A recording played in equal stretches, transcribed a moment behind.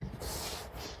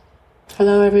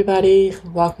Hello, everybody.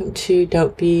 Welcome to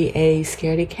Don't Be a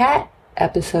Scaredy Cat,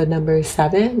 episode number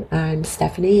 7. I'm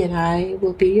Stephanie, and I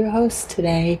will be your host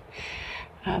today.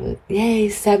 Yay,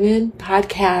 7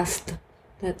 podcast.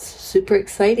 That's super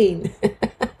exciting.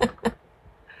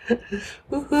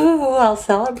 Woohoo! I'll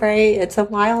celebrate. It's a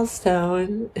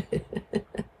milestone.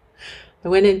 I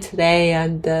went in today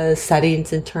on the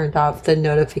settings and turned off the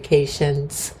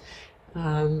notifications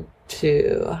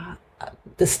to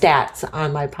the stats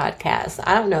on my podcast.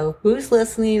 I don't know who's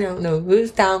listening. I don't know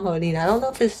who's downloading. I don't know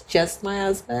if it's just my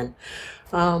husband.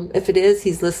 If it is,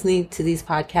 he's listening to these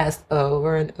podcasts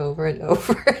over and over and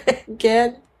over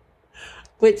again,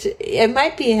 which it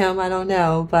might be him. I don't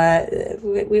know, but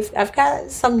I've got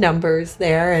some numbers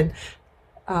there,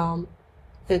 and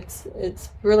it's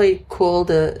really cool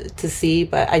to see,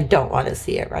 but I don't want to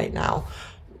see it right now.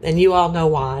 And you all know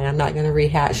why. I'm not going to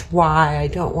rehash why I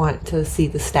don't want to see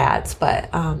the stats. But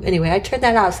anyway, I turned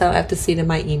that off so I don't have to see it in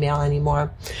my email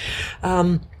anymore.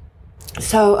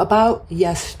 So about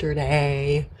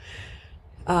yesterday.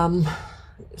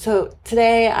 So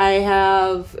today I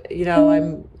have,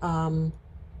 so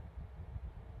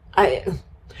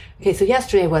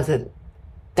yesterday wasn't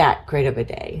that great of a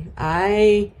day.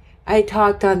 I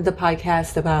talked on the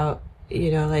podcast about,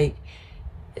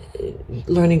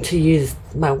 learning to use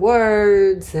my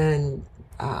words, and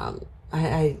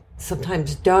I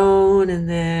sometimes don't, and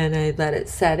then I let it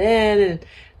set in, and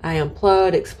I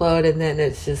explode, and then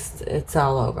it's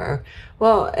all over.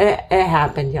 Well, it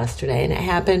happened yesterday, and it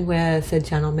happened with a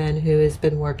gentleman who has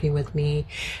been working with me,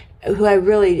 who I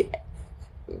really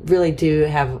do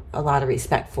have a lot of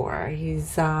respect for.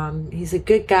 He's a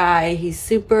good guy. He's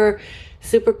super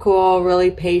cool,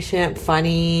 really patient,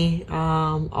 funny,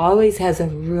 always has a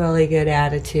really good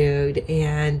attitude,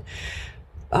 and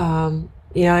and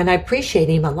I appreciate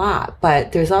him a lot.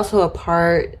 But there's also a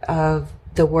part of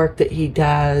the work that he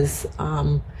does,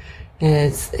 and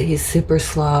he's super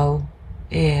slow,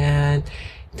 and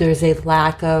there's a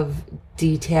lack of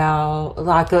detail,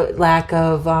 lack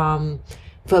of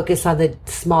focus on the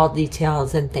small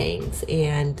details and things.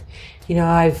 And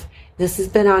this has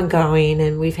been ongoing,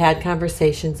 and we've had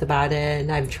conversations about it,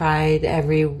 and I've tried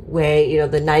every way,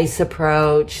 the nice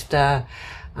approach, the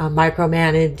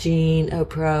micromanaging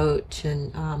approach,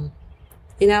 and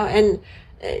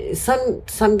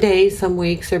some days, some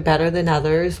weeks are better than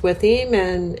others with him,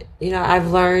 and I've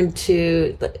learned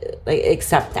to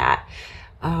accept that.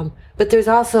 But there's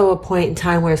also a point in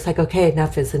time where it's like, okay,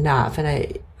 enough is enough.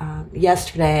 And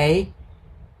yesterday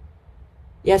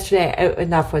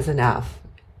enough was enough.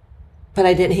 But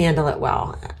I didn't handle it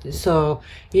well. So,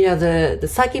 the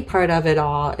sucky part of it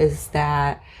all is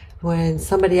that when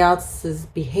somebody else's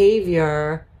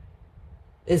behavior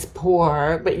is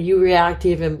poor, but you react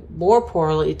even more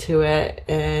poorly to it,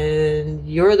 and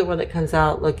you're the one that comes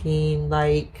out looking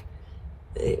like,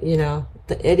 the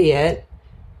idiot.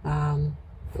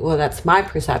 Well, that's my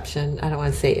perception. I don't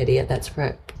want to say idiot. That's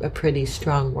a pretty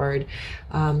strong word.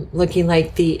 Looking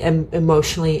like the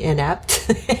emotionally inept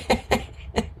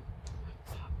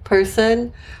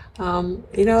person,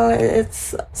 it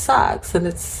sucks, and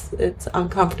it's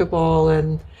uncomfortable,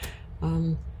 and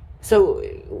so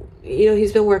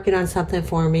he's been working on something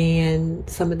for me, and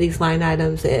some of these line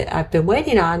items I've been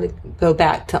waiting on go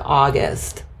back to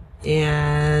August,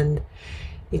 and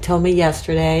he told me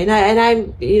yesterday, and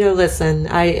I'm listen,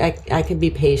 I can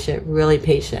be patient, really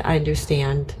patient. I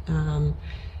understand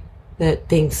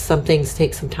that some things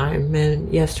take some time.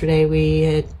 And yesterday we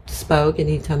had spoke, and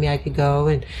he told me I could go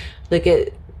and look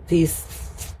at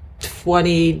these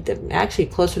 20, actually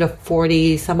closer to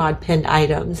 40 some odd pinned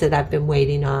items that I've been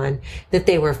waiting on, that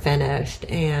they were finished.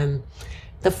 And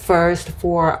the first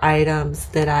 4 items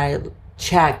that I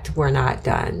checked were not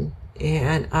done.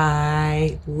 And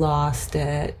I lost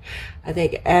it. I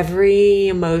think every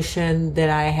emotion that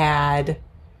I had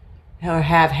or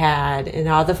have had, and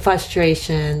all the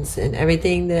frustrations and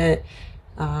everything that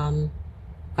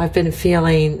I've been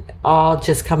feeling, all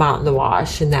just come out in the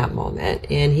wash in that moment.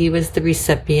 And he was the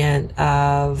recipient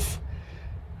of,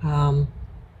 all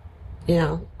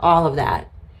of that.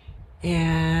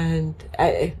 And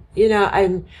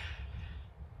I'm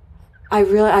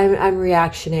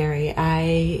reactionary.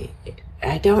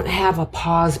 I don't have a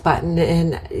pause button.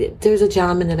 And there's a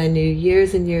gentleman that I knew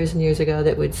years and years and years ago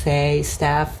that would say,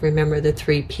 Steph, remember the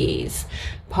 3 Ps: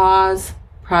 pause,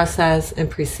 process, and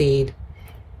proceed.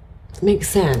 It makes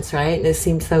sense, right? And it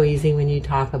seems so easy when you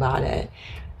talk about it.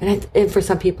 And for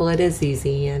some people it is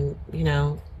easy, and,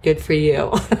 good for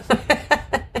you.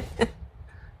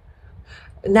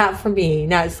 Not for me,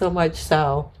 not so much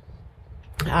so.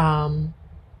 And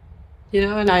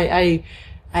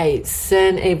I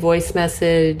sent a voice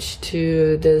message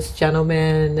to this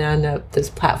gentleman on this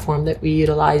platform that we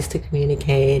utilize to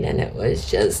communicate, and it was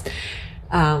just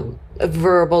a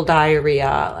verbal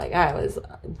diarrhea. Like, I was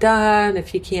done.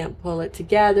 If you can't pull it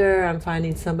together, I'm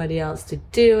finding somebody else to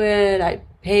do it. I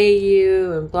pay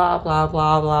you, and blah, blah,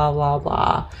 blah, blah, blah,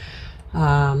 blah.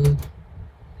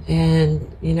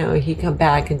 And, he come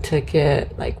back and took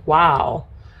it like, wow.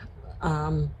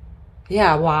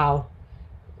 Yeah, wow.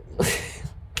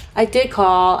 I did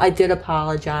call, I did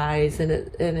apologize, and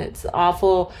it's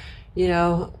awful,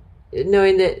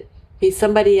 knowing that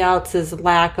somebody else's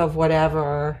lack of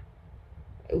whatever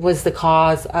was the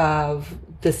cause of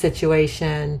the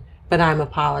situation, but I'm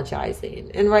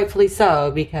apologizing, and rightfully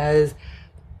so, because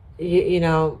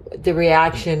the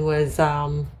reaction was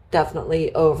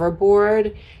definitely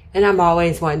overboard, and I'm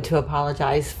always one to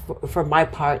apologize for my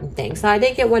part in things. Now, I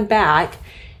did get one back.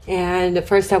 And at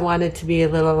first I wanted to be a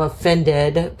little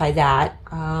offended by that.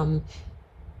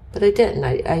 But I didn't.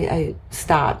 I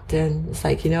stopped, and it's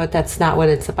like, you know what, that's not what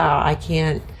it's about. I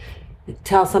can't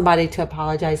tell somebody to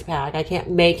apologize back. I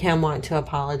can't make him want to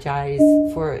apologize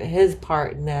for his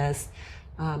part in this.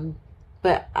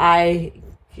 But I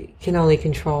can only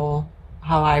control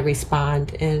how I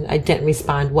respond, and I didn't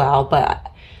respond well,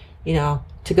 but,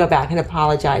 to go back and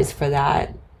apologize for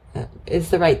that is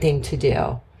the right thing to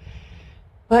do.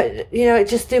 But, it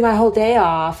just threw my whole day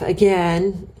off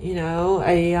again.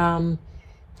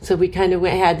 So we kind of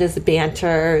had this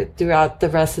banter throughout the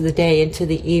rest of the day into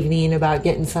the evening about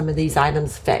getting some of these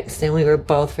items fixed. And we were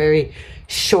both very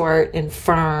short and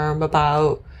firm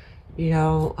about,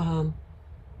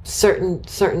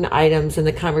 certain items. And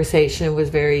the conversation was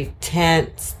very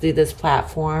tense through this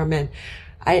platform. And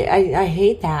I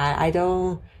hate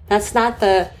that. That's not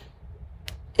the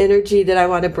energy that I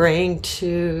want to bring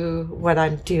to what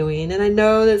I'm doing. And I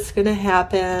know that's going to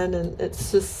happen, and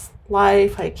it's just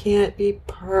life. I can't be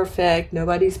perfect.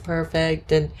 Nobody's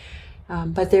perfect. And,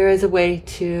 but there is a way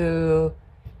to,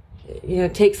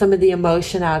 take some of the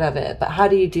emotion out of it. But how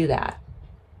do you do that?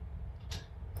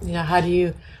 How do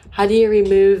you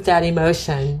remove that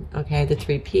emotion? Okay. The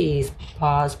 3 P's: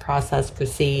 pause, process,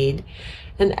 proceed.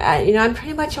 And, I'm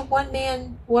pretty much a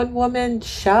one woman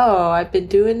show. I've been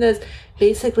doing this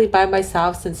basically by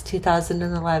myself since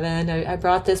 2011. I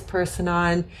brought this person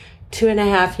on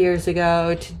 2.5 years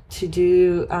ago to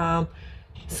do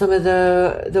some of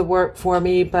the work for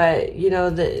me. But,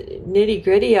 the nitty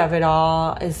gritty of it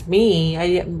all is me.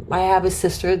 I have a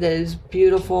sister that is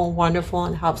beautiful and wonderful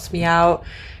and helps me out,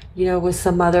 with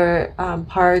some other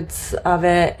parts of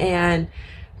it. And,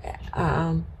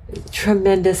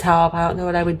 tremendous help. I don't know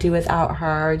what I would do without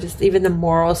her. Just even the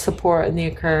moral support and the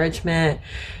encouragement,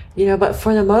 but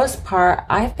for the most part,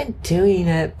 I've been doing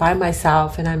it by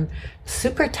myself, and I'm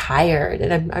super tired,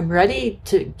 and I'm ready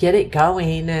to get it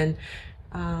going. And,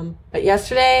 but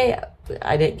yesterday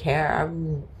I didn't care.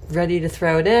 I'm ready to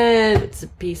throw it in. It's a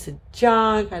piece of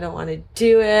junk. I don't want to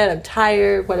do it. I'm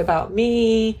tired. What about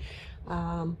me?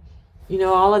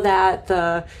 All of that,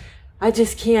 I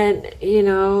just can't,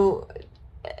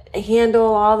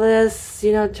 handle all this,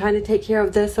 trying to take care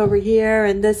of this over here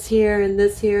and this here and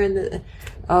this here. And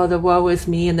the woe is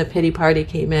me and the pity party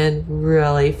came in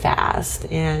really fast.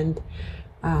 And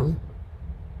I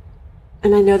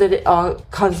know that it all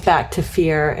comes back to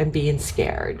fear and being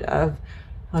scared of,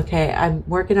 okay, I'm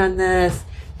working on this.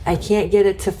 I can't get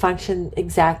it to function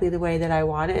exactly the way that I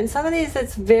want it. And some of these,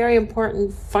 it's very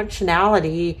important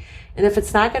functionality. And if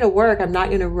it's not going to work, I'm not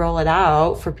going to roll it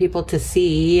out for people to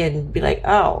see and be like,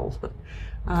 oh.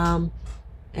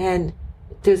 And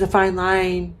there's a fine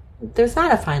line. There's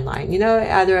not a fine line.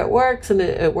 Either it works and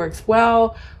it works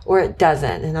well, or it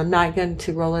doesn't. And I'm not going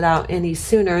to roll it out any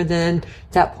sooner than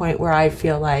that point where I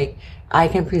feel like I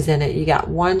can present it. You got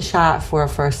one shot for a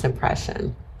first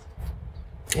impression.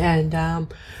 And,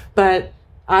 but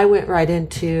I went right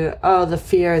into, the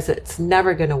fear is it's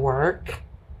never going to work.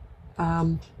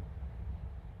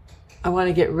 I want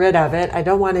to get rid of it. I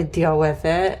don't want to deal with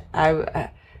it.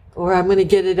 Or I'm going to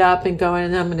get it up and going,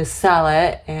 and I'm going to sell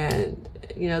it. And,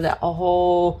 that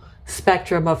whole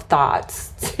spectrum of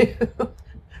thoughts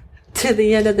to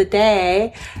the end of the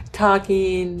day,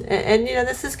 talking. And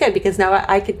this is good because now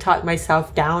I could talk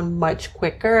myself down much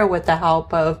quicker with the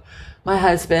help of my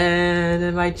husband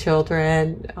and my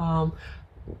children.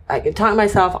 I could talk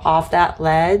myself off that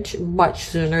ledge much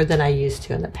sooner than I used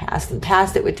to in the past. In the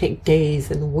past, it would take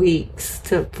days and weeks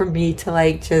for me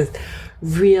to just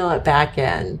reel it back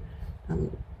in.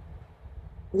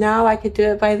 Now I could do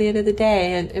it by the end of the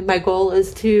day. And my goal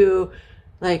is to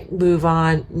move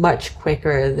on much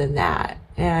quicker than that.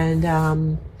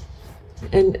 And,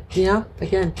 And,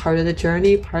 again, part of the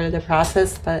journey, part of the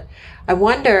process. But I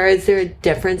wonder, is there a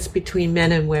difference between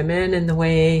men and women in the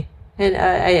way, and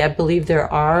I believe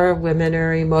there are, women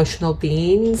are emotional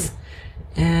beings.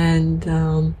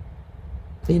 And,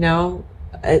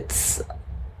 it's,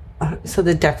 so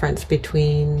the difference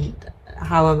between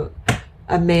how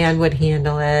a man would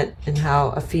handle it and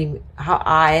how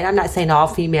and I'm not saying all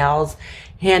females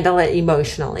handle it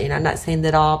emotionally, and I'm not saying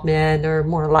that all men are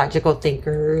more logical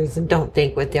thinkers and don't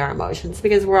think with their emotions,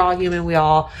 because we're all human, we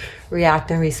all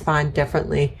react and respond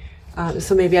differently.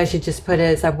 So maybe I should just put it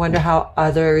as, I wonder how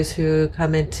others who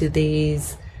come into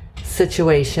these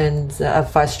situations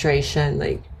of frustration,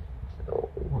 like,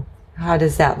 how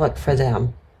does that look for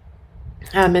them?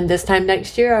 And this time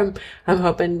next year, I'm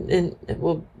hoping, and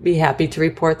we'll be happy to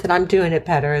report that I'm doing it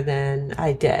better than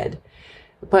I did.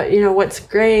 But, what's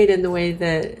great in the way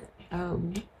that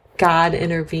God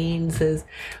intervenes is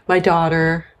my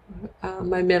daughter,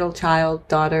 my middle child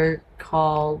daughter,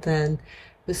 called and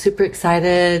was super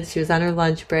excited. She was on her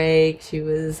lunch break. She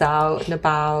was out and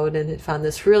about and had found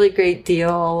this really great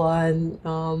deal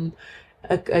on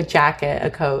a jacket, a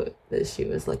coat that she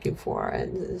was looking for.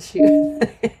 And she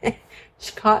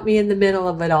she caught me in the middle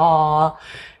of it all.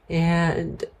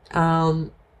 And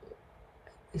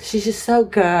she's just so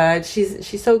good.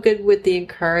 She's so good with the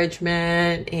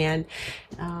encouragement and,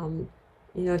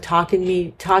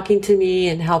 talking to me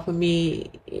and helping me,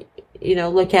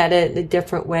 look at it in a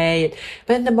different way.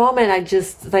 But in the moment, I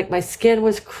just, like, my skin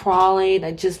was crawling.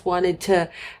 I just I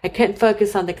couldn't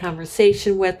focus on the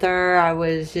conversation with her. I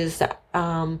was just,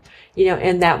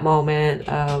 in that moment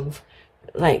of,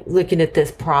 like, looking at this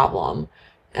problem.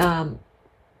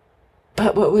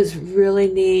 But what was really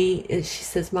neat is she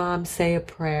says, "Mom, say a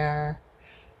prayer."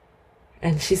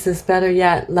 And she says, "Better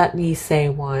yet, let me say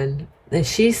one." And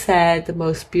she said the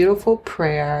most beautiful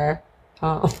prayer.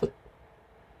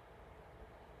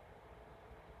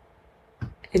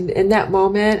 In that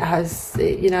moment, I was,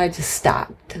 I just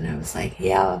stopped and I was like,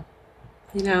 yeah,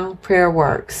 prayer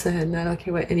works. And I don't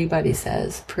care what anybody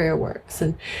says, prayer works.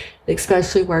 And it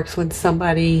especially works when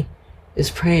somebody is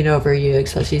praying over you,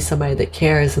 especially somebody that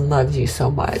cares and loves you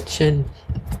so much. And,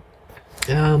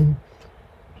 so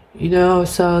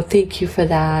thank you for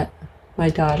that, my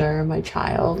daughter, my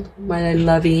child, my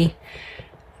lovey.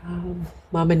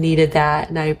 Mama needed that,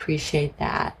 and I appreciate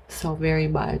that so very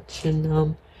much.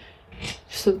 And,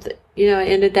 I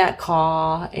ended that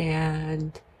call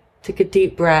and took a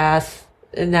deep breath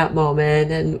in that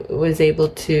moment and was able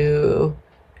to,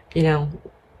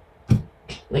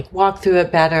 like, walk through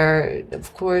it better.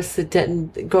 Of course, it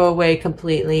didn't go away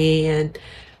completely. And,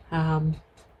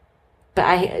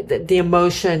 but the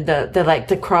emotion,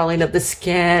 the crawling of the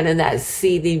skin and that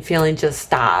seething feeling just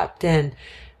stopped. And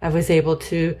I was able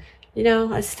to,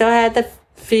 I still had the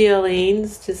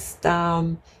feelings, just,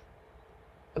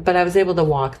 but I was able to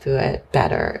walk through it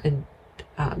better and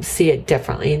see it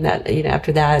differently. And that,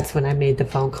 after that, it's when I made the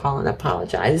phone call and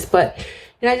apologized. But,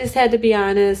 I just had to be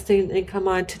honest and come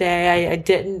on today. I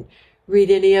didn't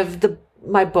read any of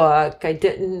my book. I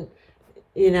didn't,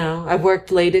 I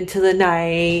worked late into the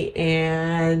night.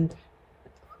 And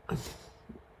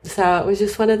so it was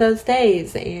just one of those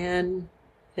days. And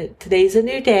today's a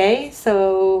new day.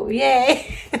 So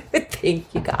yay.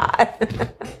 Thank you,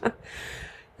 God.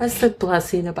 That's the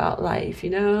blessing about life,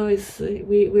 is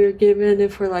we're given,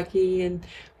 if we're lucky, and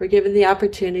we're given the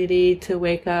opportunity to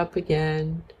wake up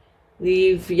again,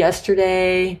 leave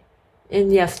yesterday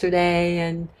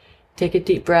and take a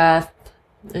deep breath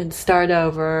and start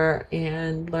over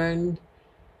and learn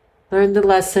the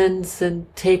lessons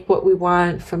and take what we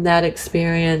want from that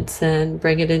experience and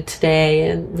bring it in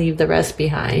today and leave the rest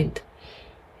behind.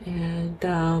 And,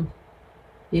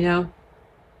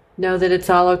 know that it's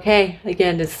all okay.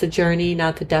 Again, it's the journey,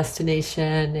 not the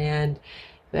destination. And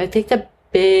I think the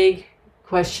big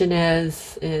question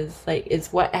is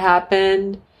what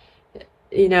happened,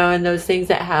 and those things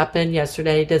that happened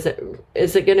yesterday,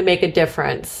 is it going to make a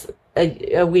difference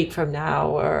a week from now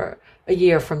or a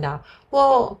year from now?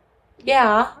 Well,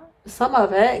 yeah, some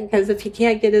of it, because if he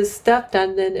can't get his stuff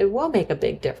done, then it will make a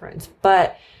big difference.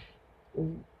 But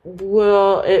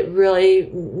will it really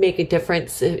make a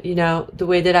difference, the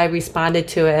way that I responded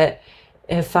to it,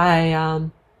 if I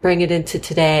bring it into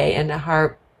today and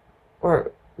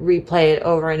or replay it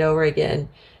over and over again?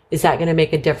 Is that going to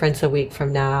make a difference a week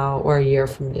from now or a year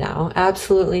from now?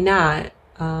 Absolutely not.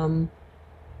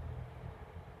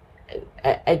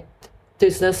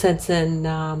 There's no sense in,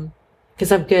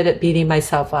 because I'm good at beating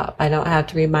myself up. I don't have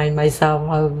to remind myself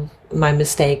of my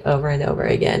mistake over and over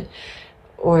again.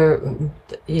 or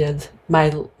my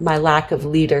lack of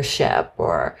leadership,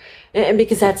 and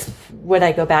because that's what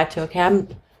I go back to. Okay,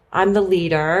 I'm the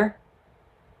leader.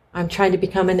 I'm trying to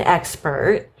become an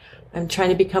expert. I'm trying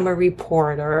to become a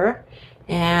reporter,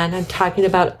 and I'm talking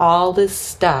about all this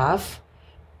stuff,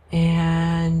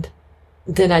 and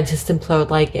then I just implode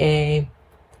like a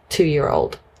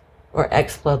 2-year-old, or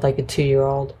explode like a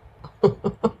 2-year-old.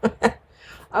 I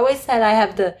always said I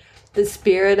have the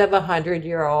spirit of a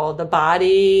 100-year-old, the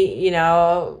body,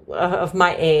 of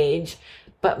my age,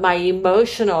 but my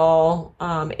emotional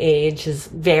age is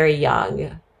very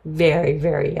young, very,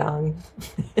 very young.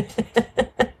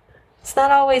 It's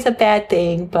not always a bad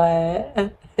thing,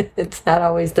 but it's not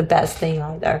always the best thing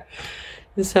either.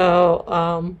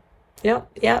 So,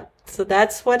 yep. So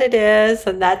that's what it is,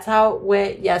 and that's how it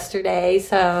went yesterday.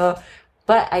 So,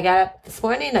 but I got up this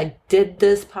morning, I did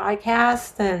this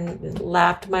podcast and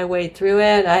laughed my way through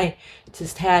it. I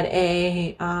just had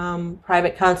a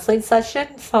private counseling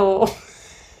session, so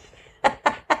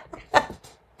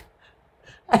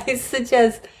I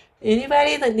suggest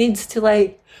anybody that needs to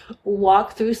like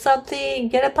walk through something,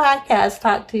 get a podcast,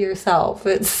 talk to yourself.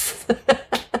 It's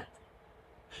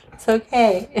it's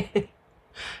okay.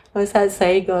 What's that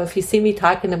saying? Go, if you see me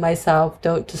talking to myself,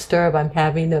 don't disturb. I'm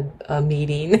having a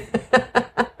meeting.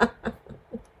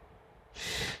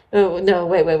 Oh, no,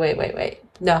 wait.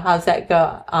 No, how's that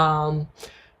go?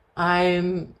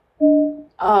 I'm,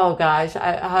 oh gosh,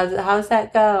 how's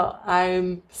that go?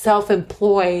 I'm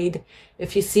self-employed.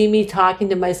 If you see me talking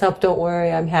to myself, don't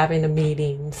worry, I'm having a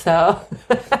meeting. So,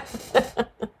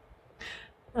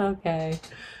 okay.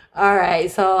 All right,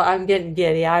 so I'm getting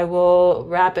giddy. I will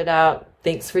wrap it up.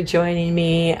 Thanks for joining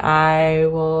me. I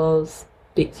will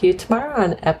speak to you tomorrow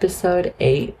on episode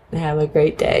 8. Have a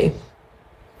great day.